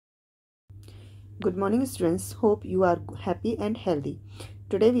Good morning students, hope you are happy and healthy.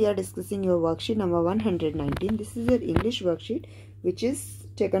 Today we are discussing your worksheet number 119. This is your English worksheet which is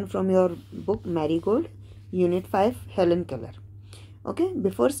taken from your book Marigold, Unit 5, Helen Keller. Okay,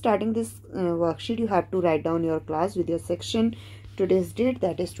 before starting this worksheet you have to write down your class with your section, today's date,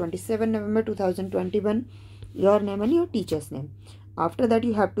 that is 27 November 2021, your name and your teacher's name. After that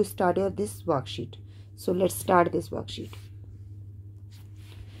you have to start this worksheet. So let's start this worksheet.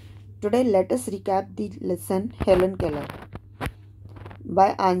 Today, let us recap the lesson Helen Keller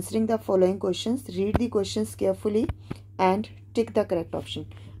by answering the following questions. Read the questions carefully and tick the correct option.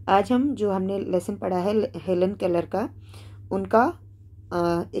 आज हम जो हमने lesson पढ़ा है Helen Keller का, उनका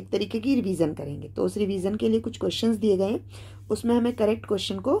एक तरीके की रिवीजन करेंगे. तो उस रिवीजन के लिए कुछ क्वेश्चंस दिए गए हैं, उसमें हमें करेक्ट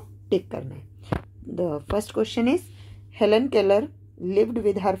क्वेश्चन को टिक करना है. The first question is Helen Keller lived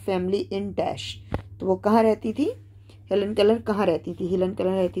with her family in dash. तो वो कहाँ रहती थी? हेलन केलर कहाँ रहती थी? हेलन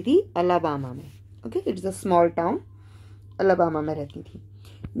केलर रहती थी अलाबामा में. Okay, it's a small town, Alabama में रहती थी.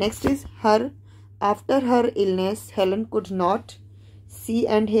 Next is her after her illness Helen could not C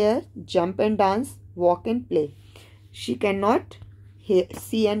and hair, jump and dance, walk and play. She can not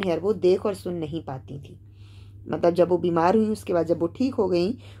C and hair, वो देख और सुन नहीं पाती थी. मतलब जब वो बीमार हुई, उसके बाद जब वो ठीक हो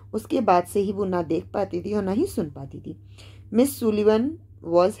गई, उसके बाद से ही वो ना देख पाती थी और ना ही सुन पाती थी. Miss Sullivan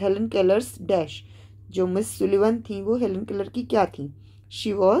was Helen Keller's dash. जो मिस सुलिवन थी वो हेलन केलर की क्या थी?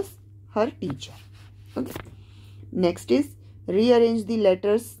 She was her teacher. Okay, next is rearrange the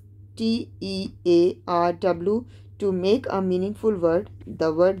letters TEARW to make a meaningful word. The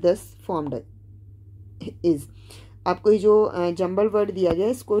word दस फॉर्म्ड इज. आपको ये जो जंबल वर्ड दिया गया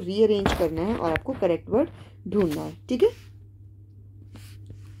है, इसको रीअरेंज करना है और आपको करेक्ट वर्ड ढूंढना है. ठीक है,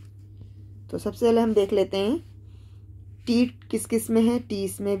 तो सबसे पहले हम देख लेते हैं टी किस किस में है. टी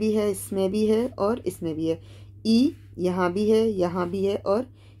इसमें भी है, इसमें भी है और इसमें भी है. ई यहाँ भी है, यहाँ भी है और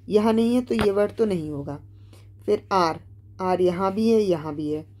यहाँ नहीं है, तो ये वर्ड तो नहीं होगा. फिर आर, आर यहाँ भी है, यहाँ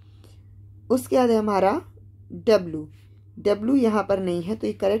भी है. उसके बाद है हमारा डब्लू. डब्लू यहाँ पर नहीं है, तो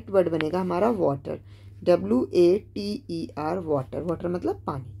ये करेक्ट वर्ड बनेगा हमारा वाटर. WATER, water. वाटर मतलब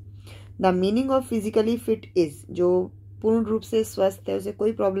पानी. The meaning of physically fit is. जो पूर्ण रूप से स्वस्थ है, उसे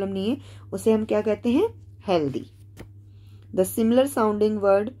कोई प्रॉब्लम नहीं है, उसे हम क्या कहते हैं? Healthy. The similar sounding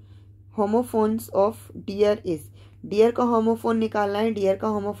word homophones of deer is. Dear का होमोफोन निकालना है. डियर का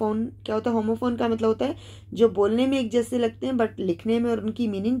होमोफोन क्या होता है? होमोफोन का मतलब होता है जो बोलने में एक जैसे लगते हैं बट लिखने में और उनकी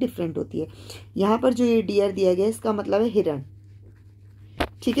मीनिंग डिफरेंट होती है. यहाँ पर जो ये डियर दिया गया है, इसका मतलब है हिरण.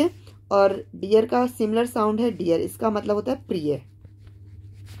 ठीक है, और डियर का सिमिलर साउंड है डियर, इसका मतलब होता है प्रिय.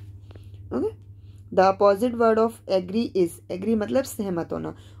 Okay, the opposite word of agree is. Agree मतलब सहमत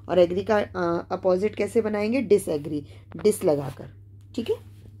होना, और एग्री का अपोजिट कैसे बनाएंगे? डिसएग्री, डिस लगाकर. ठीक है,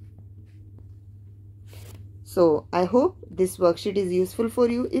 सो I hope this worksheet is useful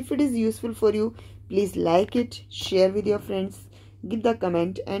for you. If it is useful for you, please like it, share with your friends, give the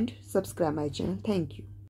comment and subscribe my channel. Thank you.